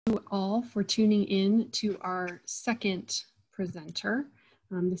You all for tuning in to our second presenter.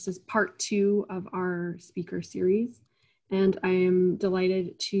 This is part 2 of our speaker series, and I am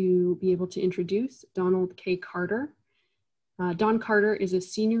delighted to be able to introduce Donald K. Carter. Don Carter is a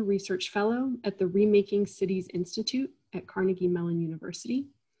senior research fellow at the Remaking Cities Institute at Carnegie Mellon University,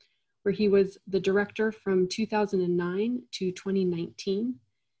 where he was the director from 2009 to 2019,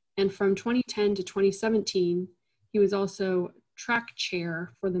 and from 2010 to 2017, he was also track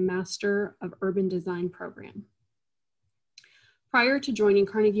chair for the Master of Urban Design program. Prior to joining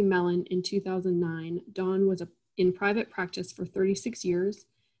Carnegie Mellon in 2009, Don was in private practice for 36 years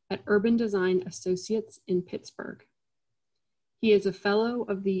at Urban Design Associates in Pittsburgh. He is a fellow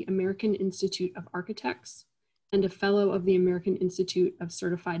of the American Institute of Architects and a fellow of the American Institute of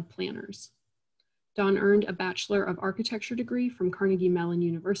Certified Planners. Don earned a Bachelor of Architecture degree from Carnegie Mellon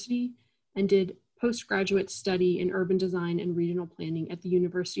University and did postgraduate study in urban design and regional planning at the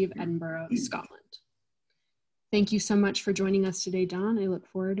University of Edinburgh, Scotland. Thank you so much for joining us today, Don. I look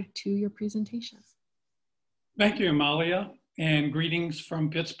forward to your presentation. Thank you, Amalia, and greetings from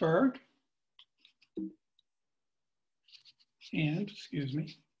Pittsburgh. And, excuse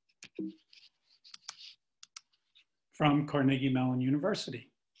me, from Carnegie Mellon University.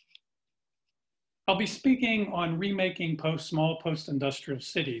 I'll be speaking on remaking small post-industrial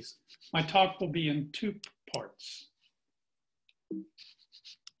cities. My talk will be in 2 parts.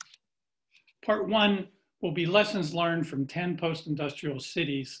 Part 1 will be lessons learned from 10 post-industrial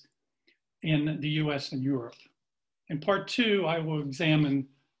cities in the US and Europe. In part 2, I will examine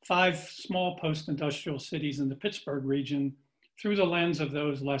 5 small post-industrial cities in the Pittsburgh region through the lens of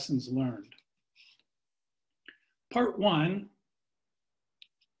those lessons learned. Part 1,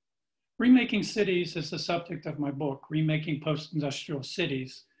 Remaking Cities is the subject of my book, Remaking Post-Industrial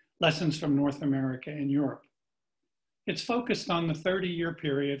Cities, Lessons from North America and Europe. It's focused on the 30-year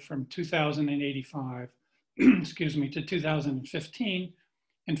period from 2085, excuse me, to 2015,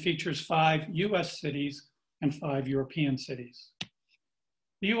 and features 5 US cities and 5 European cities.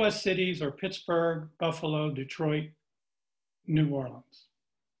 The US cities are Pittsburgh, Buffalo, Detroit, New Orleans,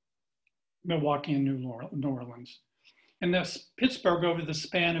 Milwaukee and New Orleans. And thus Pittsburgh, over the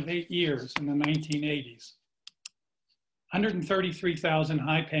span of 8 years in the 1980s, 133,000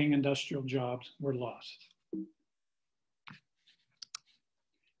 high-paying industrial jobs were lost.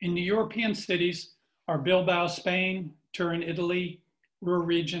 In the European cities are Bilbao, Spain, Turin, Italy, Ruhr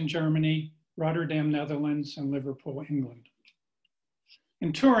region, Germany, Rotterdam, Netherlands, and Liverpool, England.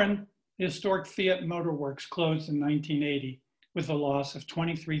 In Turin, the historic Fiat Motor Works closed in 1980 with a loss of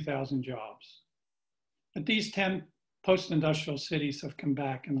 23,000 jobs. But these 10 post-industrial cities have come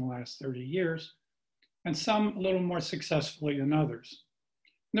back in the last 30 years, and some a little more successfully than others.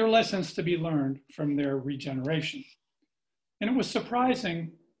 There are lessons to be learned from their regeneration. And it was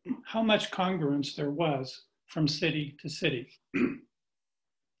surprising how much congruence there was from city to city.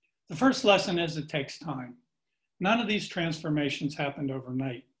 The first lesson is it takes time. None of these transformations happened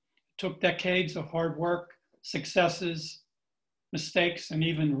overnight. It took decades of hard work, successes, mistakes, and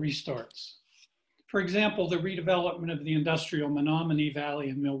even restarts. For example, the redevelopment of the industrial Menominee Valley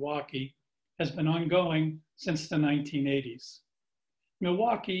in Milwaukee has been ongoing since the 1980s.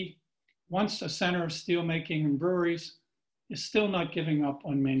 Milwaukee, once a center of steelmaking and breweries, is still not giving up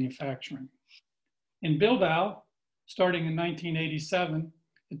on manufacturing. In Bilbao, starting in 1987,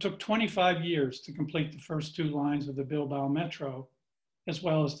 it took 25 years to complete the first 2 lines of the Bilbao Metro, as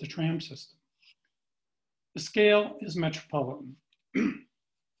well as the tram system. The scale is metropolitan.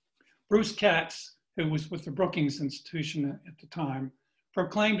 Bruce Katz, who was with the Brookings Institution at the time,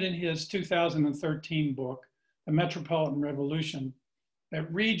 proclaimed in his 2013 book, The Metropolitan Revolution,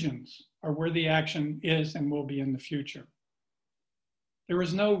 that regions are where the action is and will be in the future. There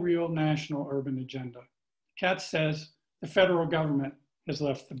is no real national urban agenda. Katz says the federal government has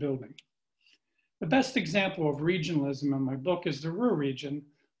left the building. The best example of regionalism in my book is the Ruhr region,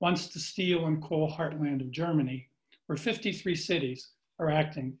 once the steel and coal heartland of Germany, where 53 cities are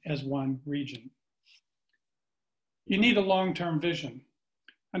acting as one region. You need a long-term vision.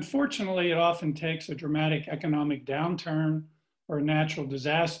 Unfortunately, it often takes a dramatic economic downturn or a natural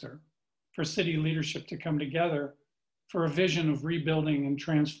disaster for city leadership to come together for a vision of rebuilding and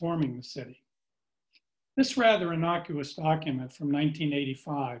transforming the city. This rather innocuous document from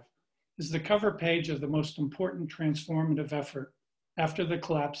 1985 is the cover page of the most important transformative effort after the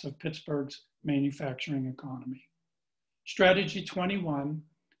collapse of Pittsburgh's manufacturing economy. Strategy 21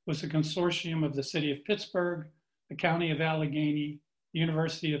 was a consortium of the city of Pittsburgh, the County of Allegheny, the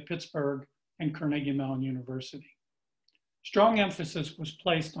University of Pittsburgh, and Carnegie Mellon University. Strong emphasis was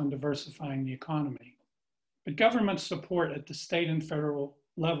placed on diversifying the economy, but government support at the state and federal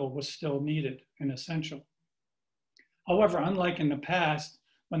level was still needed and essential. However, unlike in the past,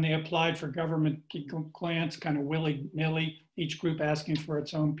 when they applied for government grants kind of willy-nilly, each group asking for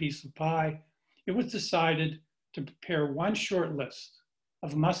its own piece of pie, it was decided to prepare one short list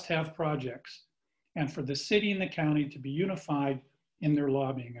of must-have projects and for the city and the county to be unified in their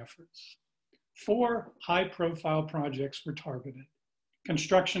lobbying efforts. 4 high-profile projects were targeted: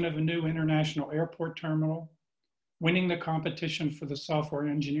 construction of a new international airport terminal, winning the competition for the Software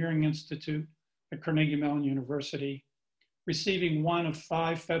Engineering Institute at Carnegie Mellon University, receiving one of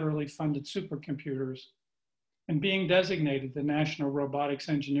 5 federally funded supercomputers, and being designated the National Robotics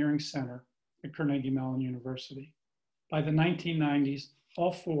Engineering Center at Carnegie Mellon University. By the 1990s,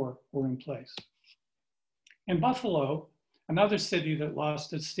 all 4 were in place. In Buffalo, another city that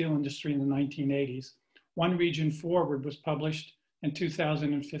lost its steel industry in the 1980s, One Region Forward was published in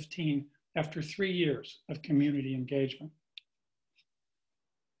 2015 after 3 years of community engagement.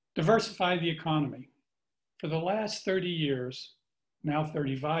 Diversify the economy. For the last 30 years, now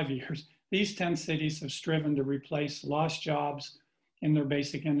 35 years, these 10 cities have striven to replace lost jobs in their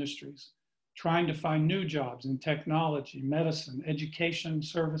basic industries, trying to find new jobs in technology, medicine, education,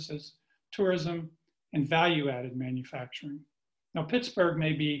 services, tourism, and value-added manufacturing. Now, Pittsburgh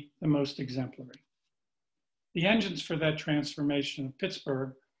may be the most exemplary. The engines for that transformation of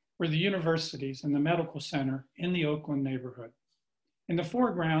Pittsburgh were the universities and the medical center in the Oakland neighborhood. In the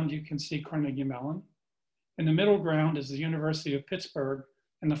foreground, you can see Carnegie Mellon. In the middle ground is the University of Pittsburgh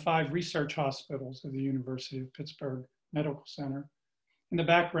and the 5 research hospitals of the University of Pittsburgh Medical Center. In the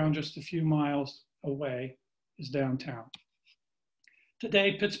background, just a few miles away, is downtown.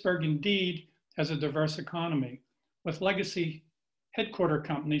 Today, Pittsburgh indeed has a diverse economy, with legacy headquarter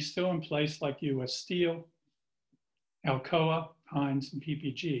companies still in place like US Steel, Alcoa, Heinz, and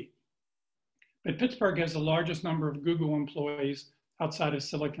PPG. But Pittsburgh has the largest number of Google employees outside of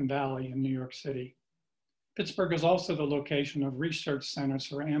Silicon Valley in New York City. Pittsburgh is also the location of research centers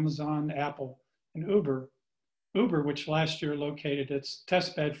for Amazon, Apple, and Uber, which last year located its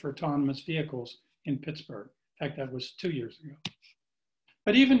testbed for autonomous vehicles in Pittsburgh. In fact, that was 2 years ago.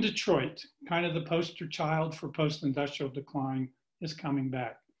 But even Detroit, kind of the poster child for post-industrial decline, is coming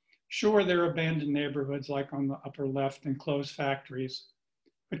back. Sure, there are abandoned neighborhoods like on the upper left and closed factories,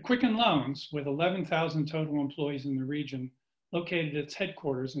 but Quicken Loans, with 11,000 total employees in the region, located its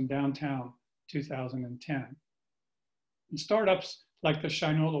headquarters in downtown 2010. And startups like the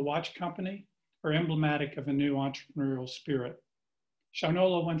Shinola Watch Company are emblematic of a new entrepreneurial spirit.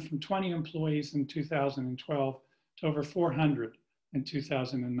 Shinola went from 20 employees in 2012 to over 400 in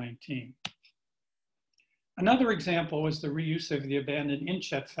 2019. Another example is the reuse of the abandoned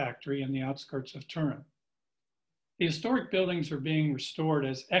inkjet factory in the outskirts of Turin. The historic buildings are being restored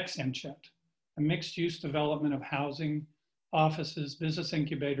as ex-inkjet, a mixed-use development of housing, offices, business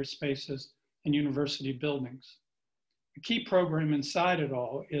incubator spaces, and university buildings. The key program inside it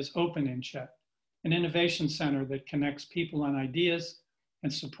all is Open Inkjet, an innovation center that connects people and ideas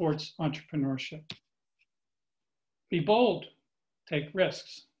and supports entrepreneurship. Be bold, take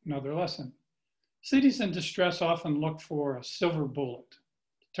risks, another lesson. Cities in distress often look for a silver bullet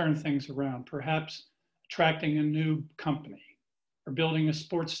to turn things around, perhaps attracting a new company, or building a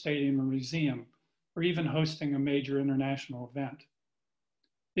sports stadium or museum, or even hosting a major international event.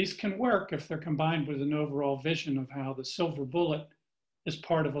 These can work if they're combined with an overall vision of how the silver bullet is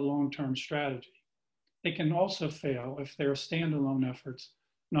part of a long-term strategy. They can also fail if they're standalone efforts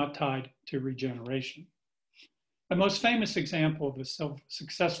not tied to regeneration. The most famous example of a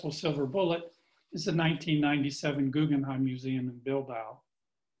successful silver bullet is the 1997 Guggenheim Museum in Bilbao.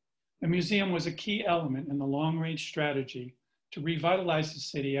 The museum was a key element in the long-range strategy to revitalize the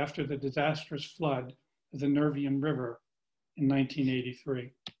city after the disastrous flood of the Nervion River in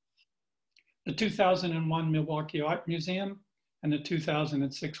 1983. The 2001 Milwaukee Art Museum and the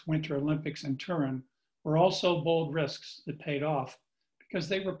 2006 Winter Olympics in Turin were also bold risks that paid off because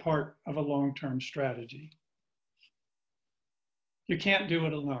they were part of a long-term strategy. You can't do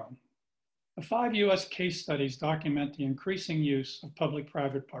it alone. The 5 US case studies document the increasing use of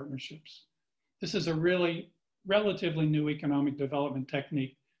public-private partnerships. This is a relatively new economic development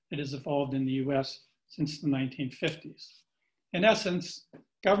technique that has evolved in the US since the 1950s. In essence,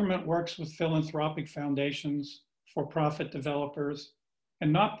 government works with philanthropic foundations, for-profit developers,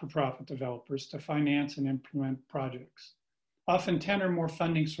 and not-for-profit developers to finance and implement projects. Often 10 or more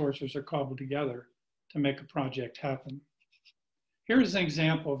funding sources are cobbled together to make a project happen. Here is an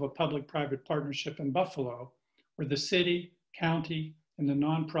example of a public-private partnership in Buffalo, where the city, county, and the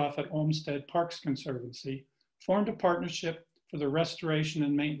nonprofit Olmsted Parks Conservancy formed a partnership for the restoration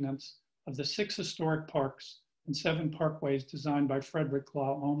and maintenance of the 6 historic parks and 7 parkways designed by Frederick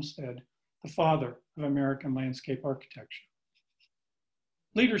Law Olmsted, the father of American landscape architecture.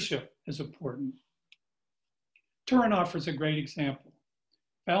 Leadership is important. Turin offers a great example.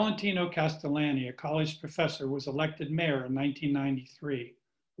 Valentino Castellani, a college professor, was elected mayor in 1993,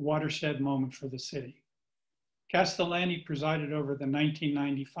 a watershed moment for the city. Castellani presided over the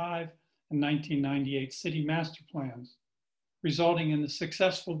 1995 and 1998 city master plans, resulting in the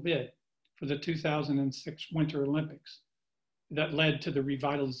successful bid for the 2006 Winter Olympics that led to the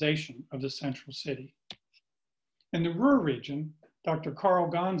revitalization of the central city. In the Ruhr region, Dr.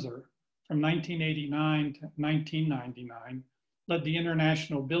 Karl Gonzer, from 1989 to 1999, led the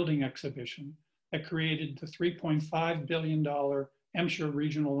International Building Exhibition that created the $3.5 billion Emscher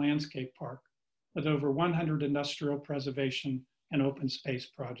Regional Landscape Park with over 100 industrial preservation and open space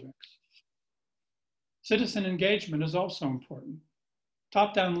projects. Citizen engagement is also important.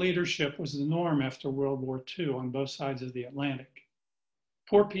 Top-down leadership was the norm after World War II on both sides of the Atlantic.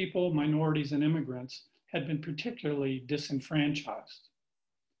 Poor people, minorities, and immigrants had been particularly disenfranchised.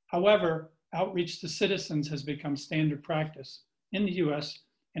 However, outreach to citizens has become standard practice in the US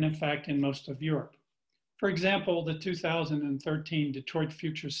and in fact in most of Europe. For example, the 2013 Detroit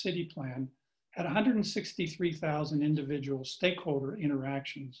Future City Plan had 163,000 individual stakeholder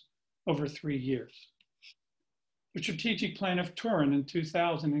interactions over 3 years. The strategic plan of Turin in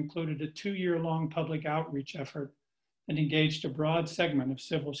 2000 included a 2-year-long public outreach effort that engaged a broad segment of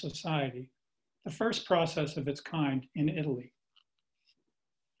civil society, the first process of its kind in Italy.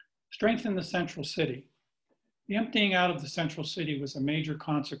 Strengthen the central city. The emptying out of the central city was a major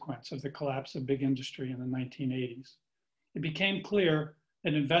consequence of the collapse of big industry in the 1980s. It became clear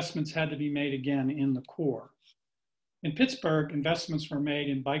that investments had to be made again in the core. In Pittsburgh, investments were made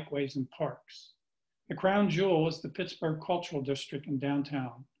in bikeways and parks. The crown jewel is the Pittsburgh Cultural District in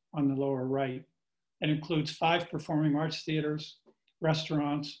downtown on the lower right. It includes 5 performing arts theaters,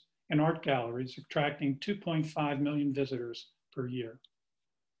 restaurants, and art galleries, attracting 2.5 million visitors per year.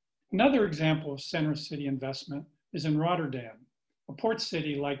 Another example of center city investment is in Rotterdam, a port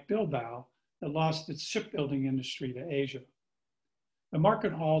city like Bilbao that lost its shipbuilding industry to Asia. The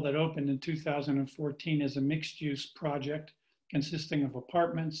market hall that opened in 2014 is a mixed-use project consisting of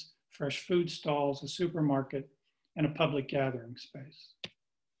apartments, fresh food stalls, a supermarket, and a public gathering space.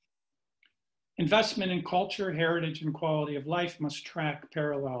 Investment in culture, heritage, and quality of life must track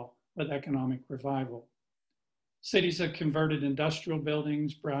parallel with economic revival. Cities have converted industrial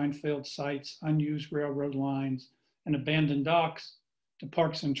buildings, brownfield sites, unused railroad lines, and abandoned docks to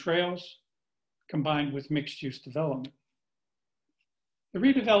parks and trails, combined with mixed-use development. The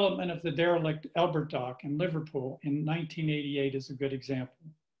redevelopment of the derelict Albert Dock in Liverpool in 1988 is a good example.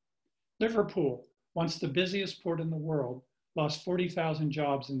 Liverpool, once the busiest port in the world, lost 40,000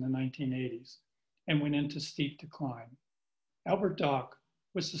 jobs in the 1980s and went into steep decline. Albert Dock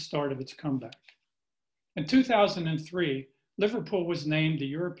was the start of its comeback. In 2003, Liverpool was named the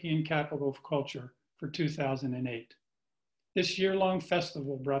European Capital of Culture for 2008. This year-long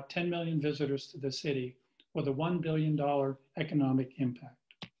festival brought 10 million visitors to the city with a $1 billion economic impact.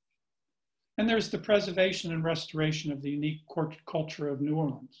 And there's the preservation and restoration of the unique culture of New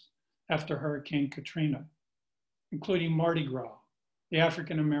Orleans after Hurricane Katrina, including Mardi Gras, the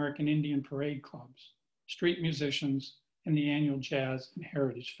African American Indian Parade Clubs, street musicians, and the annual Jazz and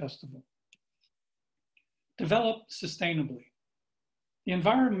Heritage Festival. Develop sustainably. The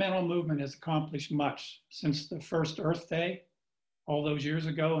environmental movement has accomplished much since the first Earth Day, all those years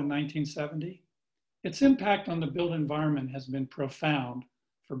ago in 1970. Its impact on the built environment has been profound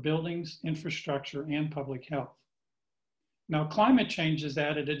for buildings, infrastructure, and public health. Now, climate change has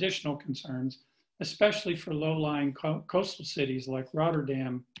added additional concerns, especially for low-lying coastal cities like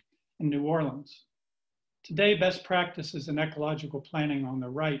Rotterdam and New Orleans. Today, best practices in ecological planning on the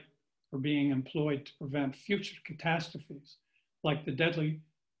right are being employed to prevent future catastrophes, like the deadly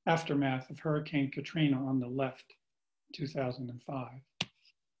aftermath of Hurricane Katrina on the left, 2005.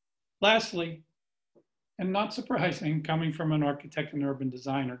 Lastly, and not surprising, coming from an architect and urban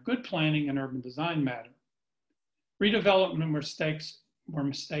designer, good planning and urban design matter. Redevelopment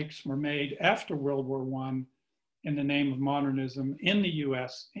mistakes were made after World War I in the name of modernism in the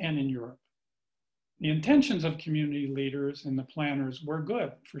US and in Europe. The intentions of community leaders and the planners were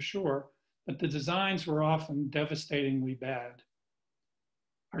good, for sure, but the designs were often devastatingly bad.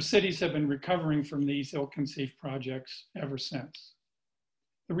 Our cities have been recovering from these ill-conceived projects ever since.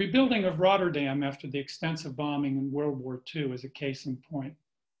 The rebuilding of Rotterdam after the extensive bombing in World War II is a case in point.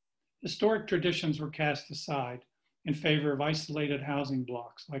 Historic traditions were cast aside in favor of isolated housing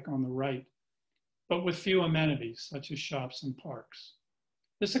blocks, like on the right, but with few amenities, such as shops and parks.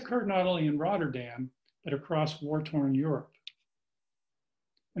 This occurred not only in Rotterdam, but across war-torn Europe.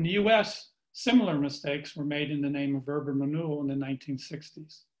 In the US, similar mistakes were made in the name of urban renewal in the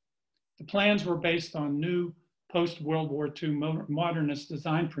 1960s. The plans were based on new post-World War II modernist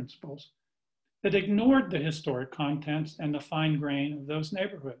design principles that ignored the historic contents and the fine grain of those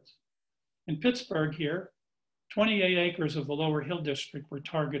neighborhoods. In Pittsburgh here, 28 acres of the Lower Hill District were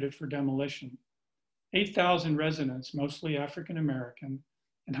targeted for demolition. 8,000 residents, mostly African American,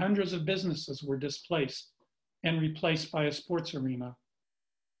 and hundreds of businesses were displaced and replaced by a sports arena,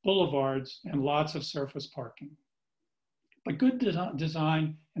 boulevards, and lots of surface parking. But good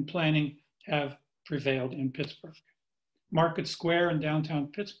design and planning have prevailed in Pittsburgh. Market Square in downtown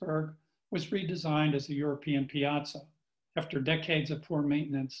Pittsburgh was redesigned as a European piazza after decades of poor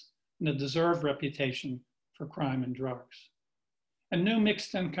maintenance and a deserved reputation for crime and drugs. A new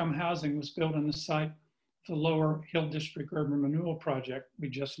mixed-income housing was built on the site of the Lower Hill District Urban Renewal Project we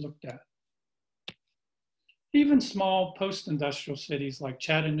just looked at. Even small post-industrial cities like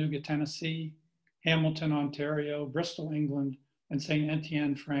Chattanooga, Tennessee, Hamilton, Ontario, Bristol, England, and Saint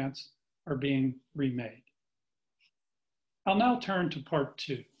Etienne, France, are being remade. I'll now turn to part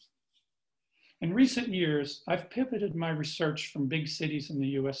 2. In recent years, I've pivoted my research from big cities in the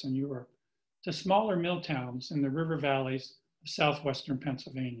US and Europe to smaller mill towns in the river valleys of southwestern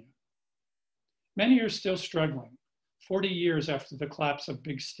Pennsylvania. Many are still struggling, 40 years after the collapse of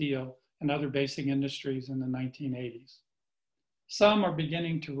big steel and other basic industries in the 1980s. Some are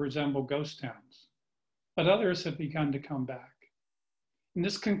beginning to resemble ghost towns, but others have begun to come back. In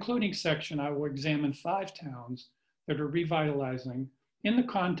this concluding section, I will examine 5 towns that are revitalizing in the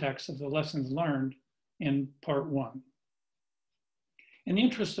context of the lessons learned in part 1. In the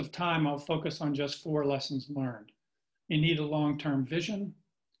interest of time, I'll focus on just 4 lessons learned. You need a long-term vision,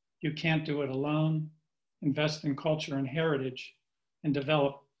 you can't do it alone, invest in culture and heritage, and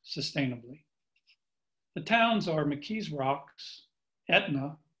develop sustainably. The towns are McKees Rocks,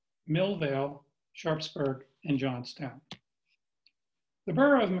 Etna, Millvale, Sharpsburg, and Johnstown. The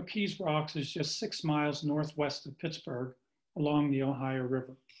borough of McKees Rocks is just 6 miles northwest of Pittsburgh along the Ohio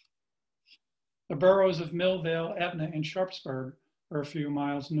River. The boroughs of Millvale, Etna, and Sharpsburg are a few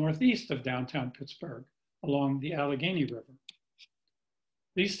miles northeast of downtown Pittsburgh along the Allegheny River.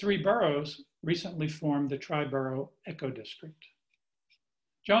 These 3 boroughs recently formed the Tri-Borough Eco District.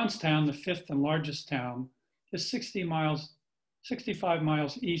 Johnstown, the 5th and largest town, is 65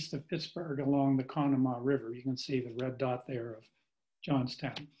 miles east of Pittsburgh along the Conemaugh River. You can see the red dot there of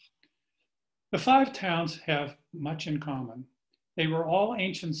Johnstown. The 5 towns have much in common. They were all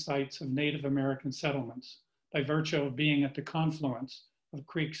ancient sites of Native American settlements by virtue of being at the confluence of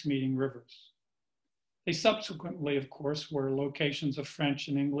creeks meeting rivers. They subsequently, of course, were locations of French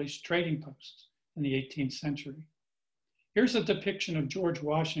and English trading posts in the 18th century. Here's a depiction of George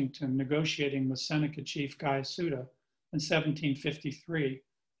Washington negotiating with Seneca Chief Gaius Suda in 1753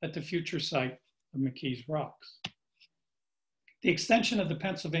 at the future site of McKees Rocks. The extension of the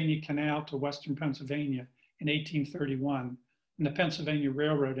Pennsylvania Canal to western Pennsylvania in 1831 and the Pennsylvania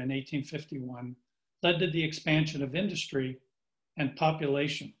Railroad in 1851 led to the expansion of industry and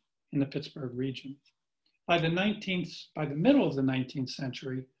population in the Pittsburgh region. By the middle of the 19th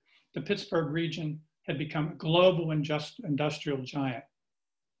century, the Pittsburgh region had become a global industrial giant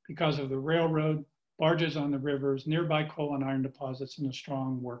because of the railroad, barges on the rivers, nearby coal and iron deposits, and a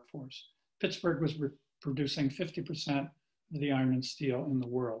strong workforce. Pittsburgh was producing 50% of the iron and steel in the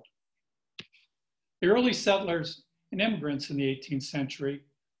world. The early settlers and immigrants in the 18th century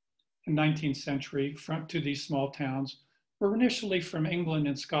and 19th century to these small towns were initially from England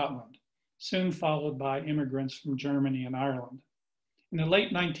and Scotland, soon followed by immigrants from Germany and Ireland. In the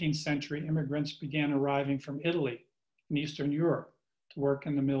late 19th century, immigrants began arriving from Italy and Eastern Europe to work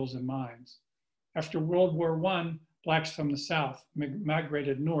in the mills and mines. After World War I, blacks from the South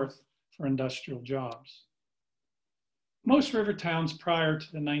migrated north for industrial jobs. Most river towns prior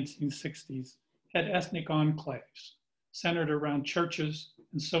to the 1960s had ethnic enclaves centered around churches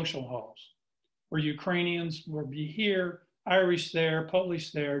and social halls, where Ukrainians would be here, Irish there,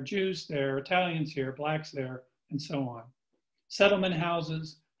 Polish there, Jews there, Italians here, blacks there, and so on. Settlement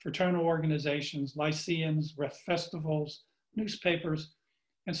houses, fraternal organizations, lyceums, festivals, newspapers,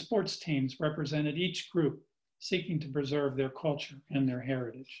 and sports teams represented each group seeking to preserve their culture and their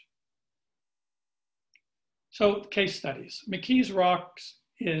heritage. So, case studies. McKees Rocks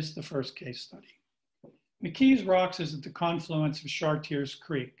is the first case study. McKees Rocks is at the confluence of Chartiers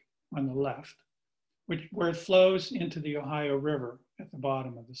Creek on the left, where it flows into the Ohio River at the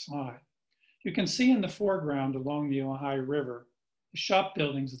bottom of the slide. You can see in the foreground along the Ohio River the shop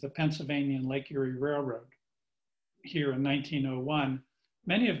buildings of the Pennsylvania and Lake Erie Railroad here in 1901,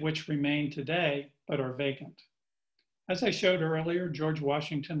 many of which remain today, but are vacant. As I showed earlier, George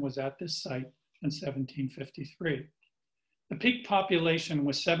Washington was at this site in 1753. The peak population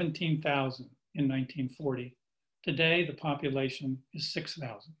was 17,000 in 1940. Today, the population is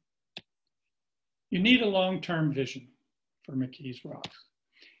 6,000. You need a long-term vision for McKees Rocks.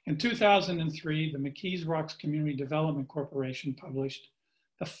 In 2003, the McKees Rocks Community Development Corporation published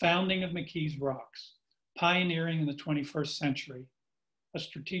The Founding of McKees Rocks, Pioneering in the 21st Century, a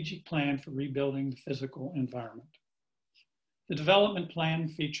strategic plan for rebuilding the physical environment. The development plan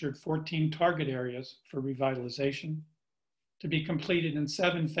featured 14 target areas for revitalization to be completed in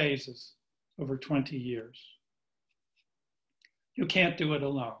 7 phases over 20 years. You can't do it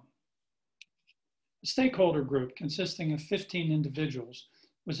alone. A stakeholder group consisting of 15 individuals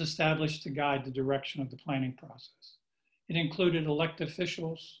was established to guide the direction of the planning process. It included elected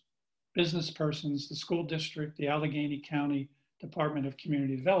officials, business persons, the school district, the Allegheny County Department of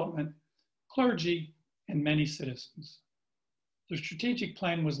Community Development, clergy, and many citizens. The strategic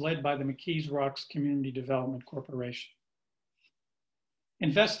plan was led by the McKees Rocks Community Development Corporation.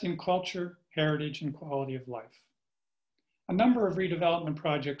 Invest in culture, heritage, and quality of life. A number of redevelopment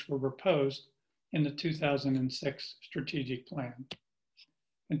projects were proposed in the 2006 strategic plan.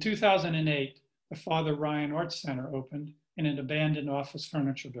 In 2008, the Father Ryan Arts Center opened in an abandoned office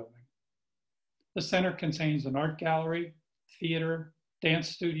furniture building. The center contains an art gallery, theater, dance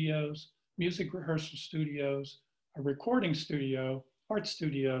studios, music rehearsal studios, a recording studio, art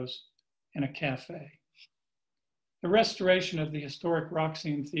studios, and a cafe. The restoration of the historic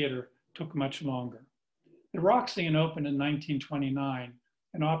Roxy Theater took much longer. The Roxy opened in 1929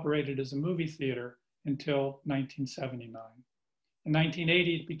 and operated as a movie theater until 1979. In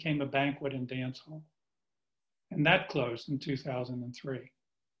 1980, it became a banquet and dance hall, and that closed in 2003.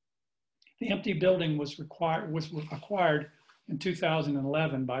 The empty building was acquired in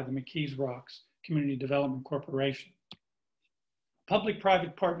 2011 by the McKees Rocks Community Development Corporation. A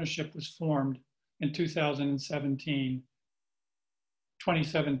public-private partnership was formed in 2017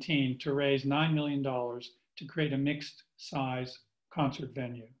 to raise $9 million to create a mixed-size concert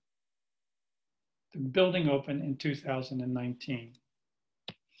venue. The building opened in 2019.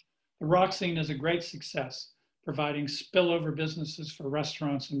 The Rock Scene is a great success, providing spillover businesses for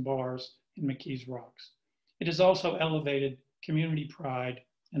restaurants and bars in McKees Rocks. It has also elevated community pride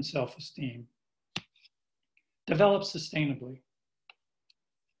and self-esteem. Develop sustainably.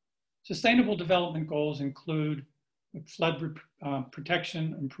 Sustainable development goals include flood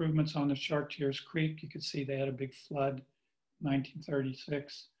protection, improvements on the Chartiers Creek. You can see they had a big flood in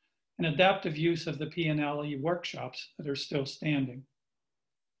 1936. And adaptive use of the P&LE workshops that are still standing.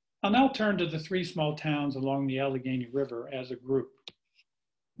 I'll now turn to the 3 small towns along the Allegheny River as a group: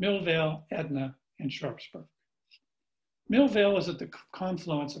 Millvale, Etna, and Sharpsburg. Millvale is at the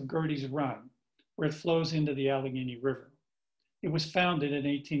confluence of Gertie's Run, where it flows into the Allegheny River. It was founded in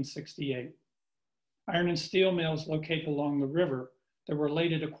 1868. Iron and steel mills located along the river that were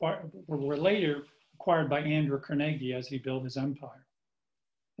later acquired by Andrew Carnegie as he built his empire.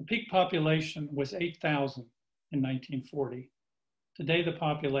 The peak population was 8,000 in 1940. Today, the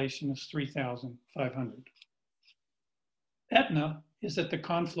population is 3,500. Etna is at the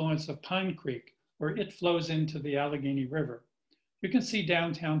confluence of Pine Creek, where it flows into the Allegheny River. You can see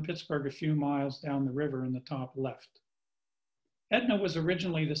downtown Pittsburgh a few miles down the river in the top left. Etna was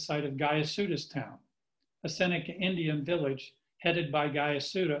originally the site of Gayasuda's town, a Seneca Indian village headed by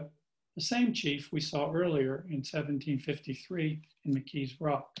Gayasuda, the same chief we saw earlier in 1753 in McKees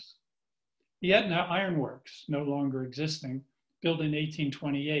Rocks. The Etna Ironworks, no longer existing, built in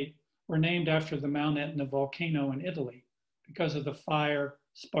 1828, were named after the Mount Etna volcano in Italy because of the fire,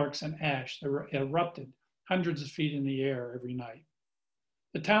 sparks, and ash that erupted hundreds of feet in the air every night.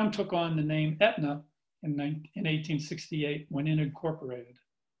 The town took on the name Etna in 1868 when it incorporated.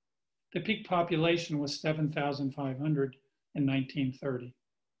 The peak population was 7,500 in 1930.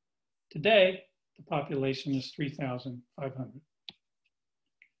 Today, the population is 3,500.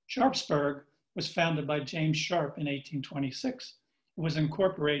 Sharpsburg was founded by James Sharp in 1826. It was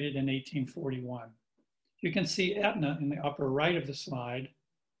incorporated in 1841. You can see Etna in the upper right of the slide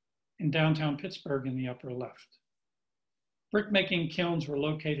and downtown Pittsburgh in the upper left. Brick-making kilns were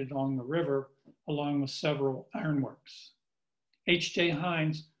located along the river, along with several ironworks. H.J.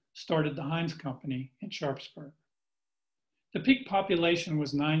 Hines started the Hines Company in Sharpsburg. The peak population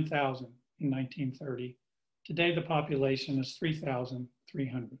was 9,000 in 1930. Today, the population is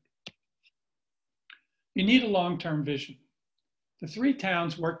 3,300. You need a long-term vision. The 3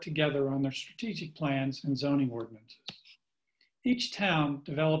 towns worked together on their strategic plans and zoning ordinances. Each town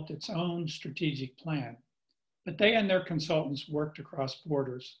developed its own strategic plan, but they and their consultants worked across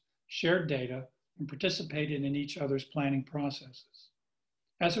borders, shared data, and participated in each other's planning processes.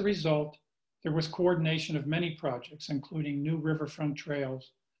 As a result, there was coordination of many projects, including new riverfront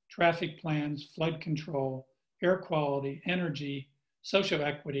trails, traffic plans, flood control, air quality, energy, social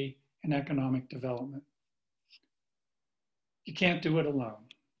equity, and economic development. You can't do it alone.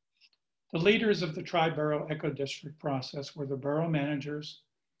 The leaders of the tri-borough eco-district process were the borough managers,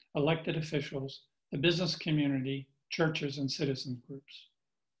 elected officials, the business community, churches, and citizen groups.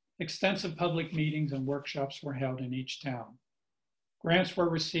 Extensive public meetings and workshops were held in each town. Grants were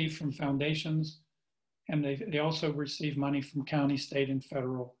received from foundations, and they also received money from county, state, and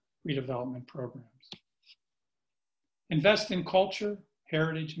federal redevelopment programs. Invest in culture,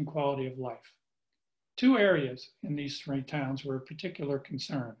 heritage, and quality of life. Two areas in these three towns were of particular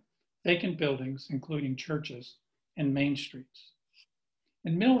concern: vacant buildings, including churches, and main streets.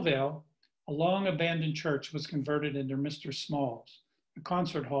 In Millvale, a long abandoned church was converted into Mr. Small's, a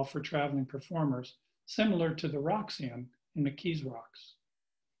concert hall for traveling performers, similar to the Roxy in McKees Rocks.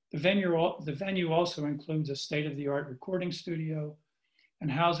 The venue also includes a state-of-the-art recording studio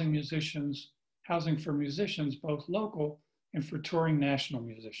and housing for musicians, both local and for touring national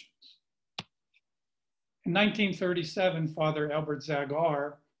musicians. In 1937, Father Albert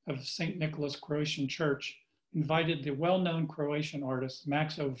Zagar of St. Nicholas Croatian Church invited the well-known Croatian artist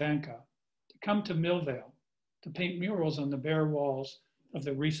Maxo Vanka to come to Millvale to paint murals on the bare walls of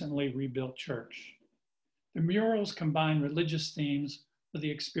the recently rebuilt church. The murals combine religious themes with the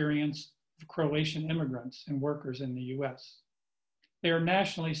experience of Croatian immigrants and workers in the US. They are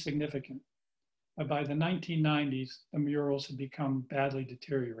nationally significant, but by the 1990s, the murals had become badly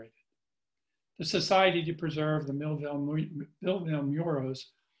deteriorated. The Society to Preserve the Millvale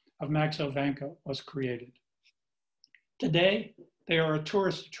Murals of Maxo Vanka was created. Today, they are a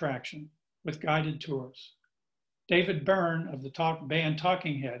tourist attraction with guided tours. David Byrne of the band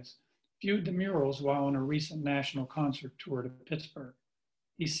Talking Heads viewed the murals while on a recent national concert tour to Pittsburgh.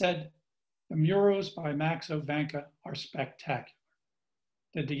 He said, "The murals by Maxo Vanka are spectacular.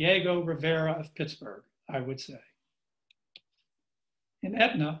 The Diego Rivera of Pittsburgh, I would say." In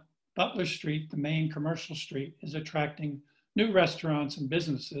Etna, Butler Street, the main commercial street, is attracting new restaurants and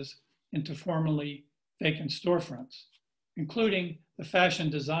businesses into formerly vacant storefronts, including the fashion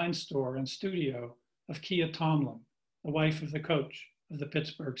design store and studio of Kia Tomlin, the wife of the coach of the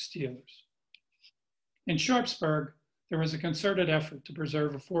Pittsburgh Steelers. In Sharpsburg, there was a concerted effort to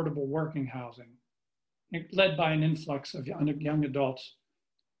preserve affordable working housing, led by an influx of young adults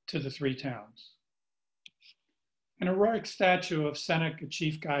to the three towns. An heroic statue of Seneca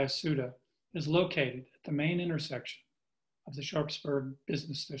Chief Gaius Suda is located at the main intersection of the Sharpsburg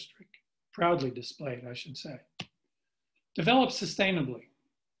Business District, proudly displayed, I should say. Developed sustainably.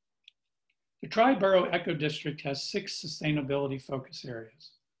 The Tri-Borough Eco District has 6 sustainability focus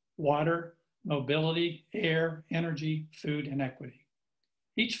areas: water, mobility, air, energy, food, and equity.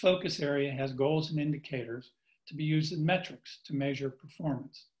 Each focus area has goals and indicators to be used as metrics to measure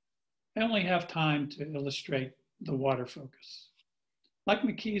performance. I only have time to illustrate the water focus. Like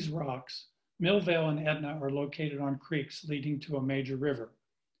McKees Rocks, Millvale and Etna are located on creeks leading to a major river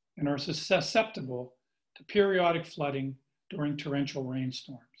and are susceptible to periodic flooding during torrential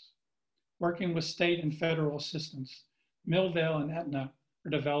rainstorms. Working with state and federal assistance, Millvale and Etna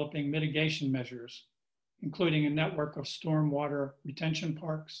are developing mitigation measures, including a network of stormwater retention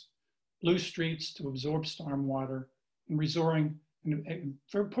parks, blue streets to absorb stormwater, and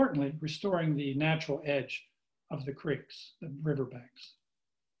importantly, restoring the natural edge of the creeks, the riverbanks.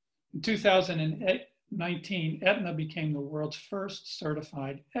 In 2019, Etna became the world's first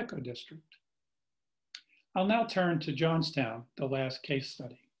certified eco district. I'll now turn to Johnstown, the last case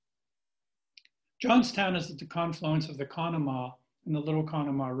study. Johnstown is at the confluence of the Conemaugh and the Little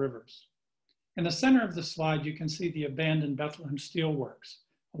Conemaugh rivers. In the center of the slide, you can see the abandoned Bethlehem Steelworks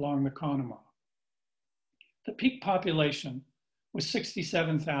along the Conemaugh. The peak population was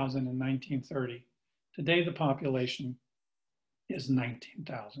 67,000 in 1930. Today, the population is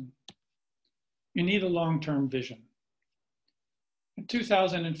 19,000. You need a long-term vision. In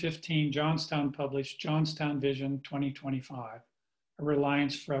 2015, Johnstown published Johnstown Vision 2025, a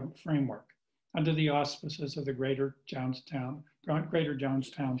Reliance framework under the auspices of the Greater Johnstown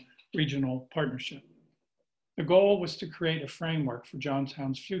Regional Partnership. The goal was to create a framework for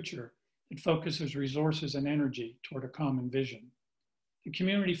Johnstown's future that focuses resources and energy toward a common vision. The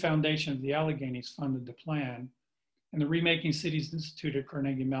Community Foundation of the Alleghenies funded the plan, and the Remaking Cities Institute at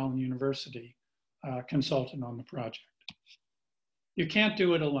Carnegie Mellon University consulted on the project. You can't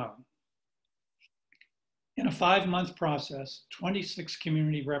do it alone. In a 5-month process, 26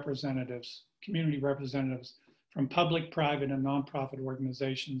 community representatives from public, private, and nonprofit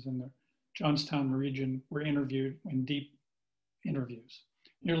organizations in the Johnstown region were interviewed in deep interviews.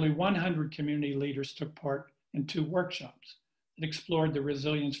 Nearly 100 community leaders took part in 2 workshops that explored the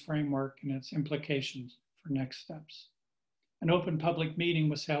resilience framework and its implications for next steps. An open public meeting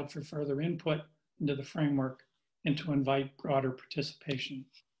was held for further input into the framework and to invite broader participation.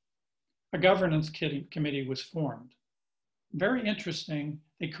 A governance committee was formed. Very interesting,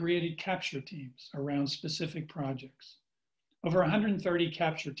 they created capture teams around specific projects. Over 130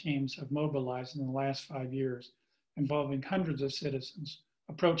 capture teams have mobilized in the last 5 years, involving hundreds of citizens,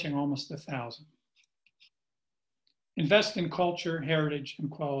 approaching almost 1,000. Invest in culture, heritage, and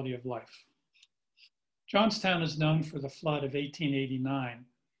quality of life. Johnstown is known for the flood of 1889,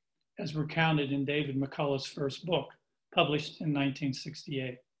 as recounted in David McCullough's first book, published in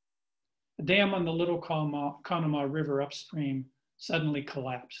 1968. The dam on the Little Conemaugh River upstream suddenly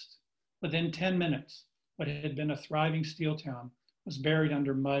collapsed. Within 10 minutes, what had been a thriving steel town was buried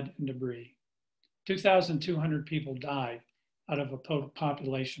under mud and debris. 2,200 people died out of a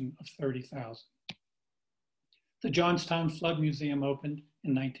population of 30,000. The Johnstown Flood Museum opened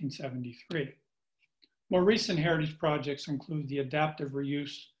in 1973. More recent heritage projects include the adaptive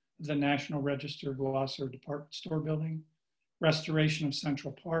reuse of the National Register Gloucester Department Store building, restoration of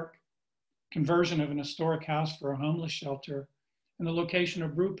Central Park, conversion of an historic house for a homeless shelter, and the location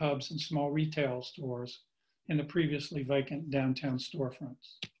of brew pubs and small retail stores in the previously vacant downtown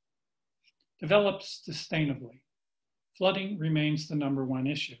storefronts. Developed sustainably, flooding remains the #1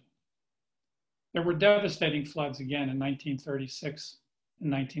 issue. There were devastating floods again in 1936 and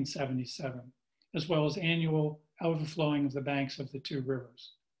 1977, as well as annual overflowing of the banks of the 2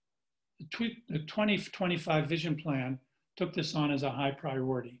 rivers. The 2025 Vision Plan took this on as a high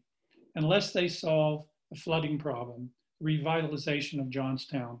priority. Unless they solve the flooding problem, revitalization of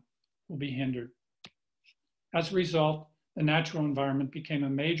Johnstown will be hindered. As a result, the natural environment became a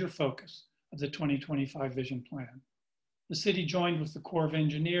major focus of the 2025 Vision Plan. The city joined with the Corps of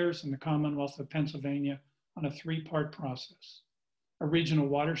Engineers and the Commonwealth of Pennsylvania on a 3-part process: a regional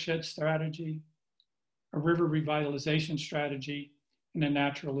watershed strategy, a river revitalization strategy, and a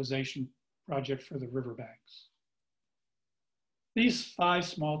naturalization project for the riverbanks. These 5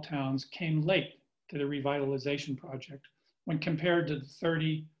 small towns came late to the revitalization project when compared to the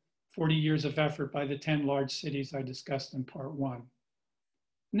 30, 40 years of effort by the 10 large cities I discussed in part 1.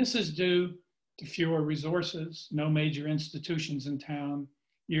 And this is due to fewer resources, no major institutions in town,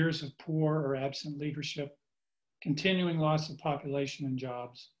 years of poor or absent leadership, continuing loss of population and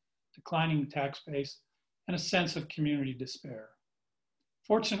jobs, declining tax base, and a sense of community despair.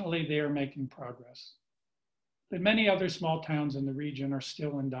 Fortunately, they are making progress. But many other small towns in the region are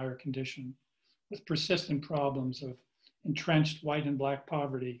still in dire condition, with persistent problems of entrenched white and black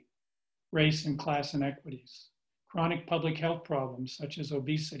poverty, race and class inequities, chronic public health problems such as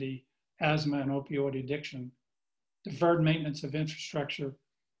obesity, asthma, and opioid addiction, deferred maintenance of infrastructure,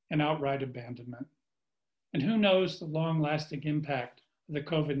 and outright abandonment. And who knows the long-lasting impact of the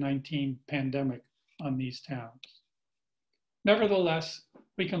COVID-19 pandemic on these towns. Nevertheless,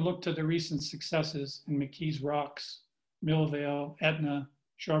 we can look to the recent successes in McKees Rocks, Millvale, Etna,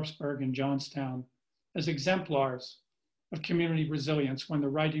 Sharpsburg, and Johnstown as exemplars of community resilience when the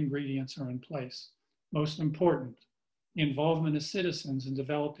right ingredients are in place. Most important, the involvement of citizens in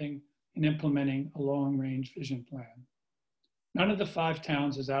developing and implementing a long-range vision plan. None of the 5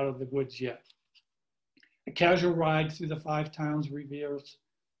 towns is out of the woods yet. A casual ride through the 5 towns reveals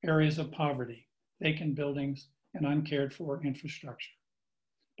areas of poverty, vacant buildings, and uncared for infrastructure.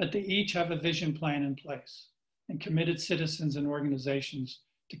 But they each have a vision plan in place and committed citizens and organizations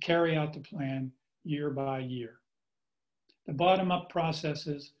to carry out the plan year by year. The bottom-up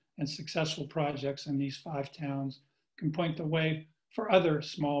processes and successful projects in these 5 towns can point the way for other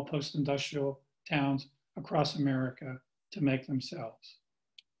small post-industrial towns across America to make themselves.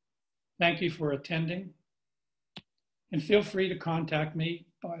 Thank you for attending, and feel free to contact me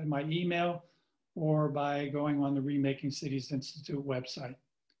by my email or by going on the Remaking Cities Institute website.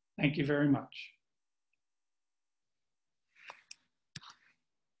 Thank you very much.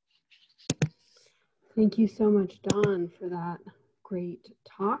 Thank you so much, Don, for that great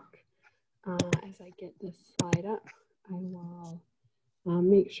talk. As I get this slide up, I will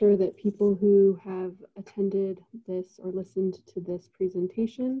make sure that people who have attended this or listened to this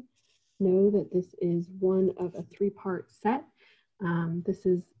presentation know that this is one of a 3-part set. This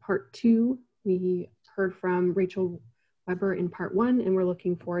is part 2. We heard from Rachel Weber in part 1, and we're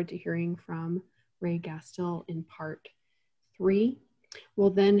looking forward to hearing from Ray Gastill in part 3. We'll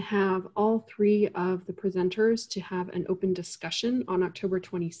then have all 3 of the presenters to have an open discussion on October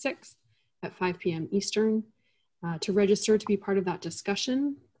 26th at 5 p.m. Eastern. To register to be part of that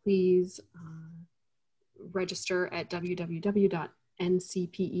discussion, please register at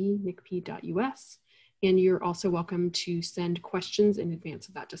www.ncpe.nicp.us. And you're also welcome to send questions in advance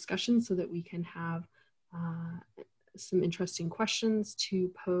of that discussion so that we can have some interesting questions to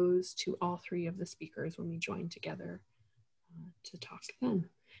pose to all three of the speakers when we join together to talk then.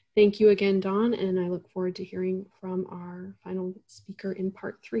 Thank you again, Dawn, and I look forward to hearing from our final speaker in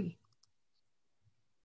part 3.